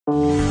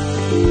Alright,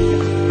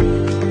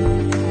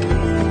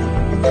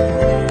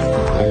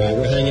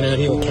 we're hanging out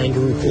here with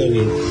Kangaroo Chloe,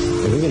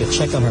 and we're gonna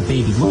check on our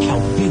baby. Look how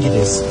big it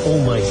is.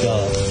 Oh my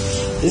god.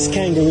 This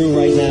kangaroo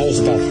right now is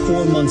about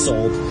 4 months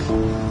old.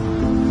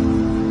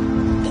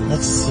 And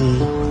let's see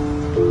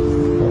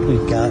what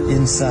we've got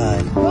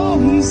inside. Oh,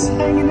 he's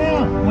hanging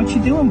out. What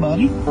you doing,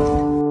 buddy?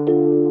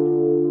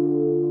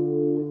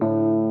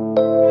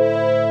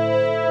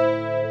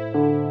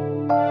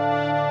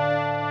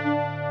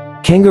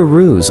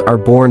 Kangaroos are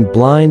born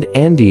blind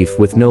and deaf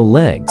with no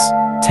legs,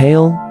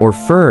 tail, or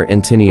fur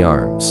and tiny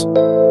arms.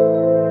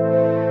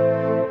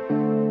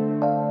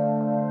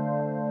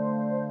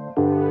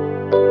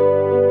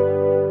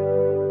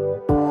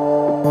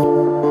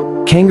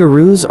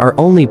 Kangaroos are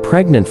only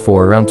pregnant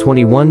for around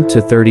 21 to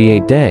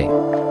 38 days,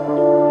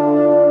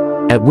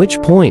 at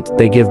which point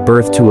they give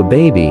birth to a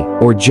baby,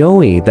 or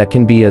joey, that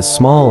can be as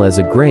small as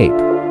a grape.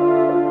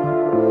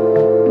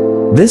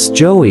 This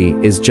joey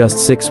is just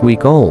 6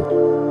 weeks old.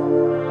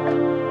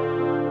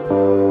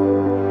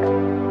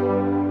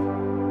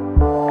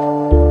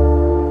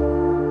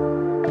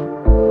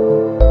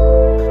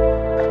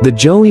 The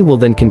joey will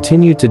then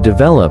continue to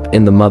develop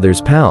in the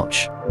mother's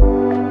pouch.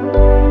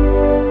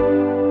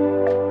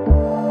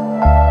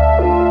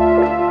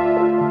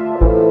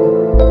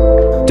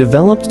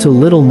 Developed to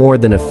little more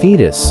than a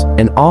fetus,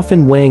 and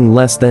often weighing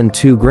less than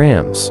 2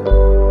 grams.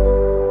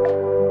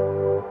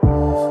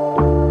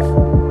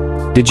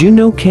 Did you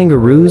know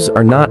kangaroos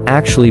are not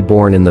actually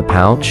born in the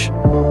pouch?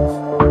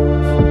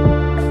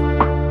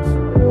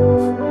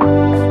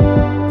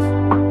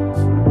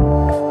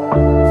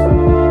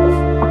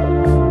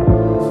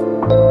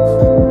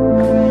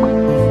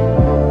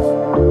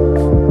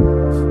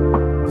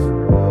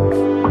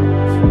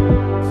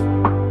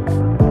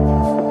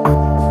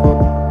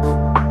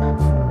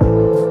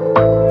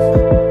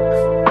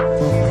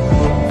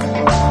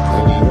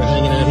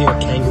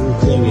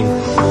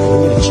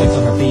 Check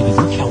on our baby.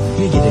 Look how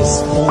big it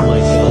is. Oh my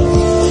god.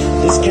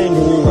 This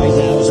kangaroo right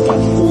now is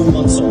about 4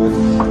 months old.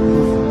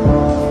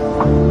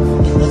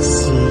 And let's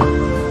see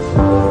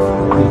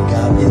what we've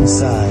got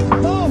inside.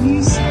 Oh,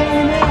 he's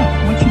hanging out.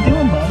 What you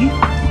doing, buddy?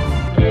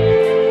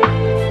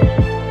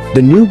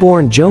 The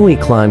newborn joey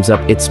climbs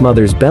up its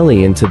mother's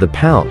belly into the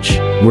pouch,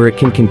 where it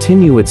can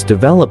continue its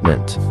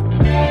development.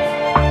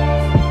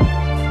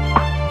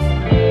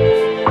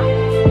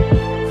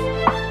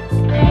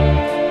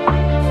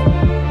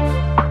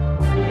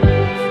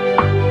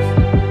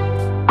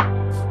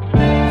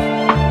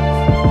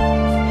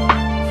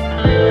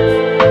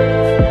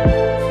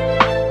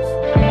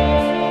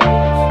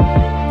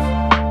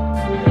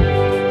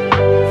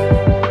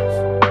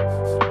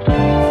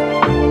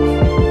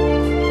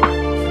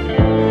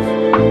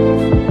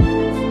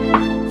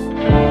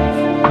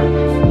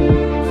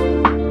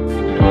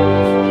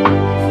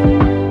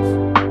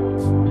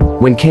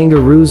 When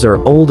kangaroos are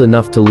old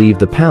enough to leave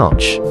the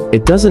pouch,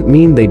 it doesn't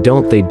mean they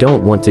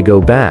don't want to go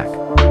back.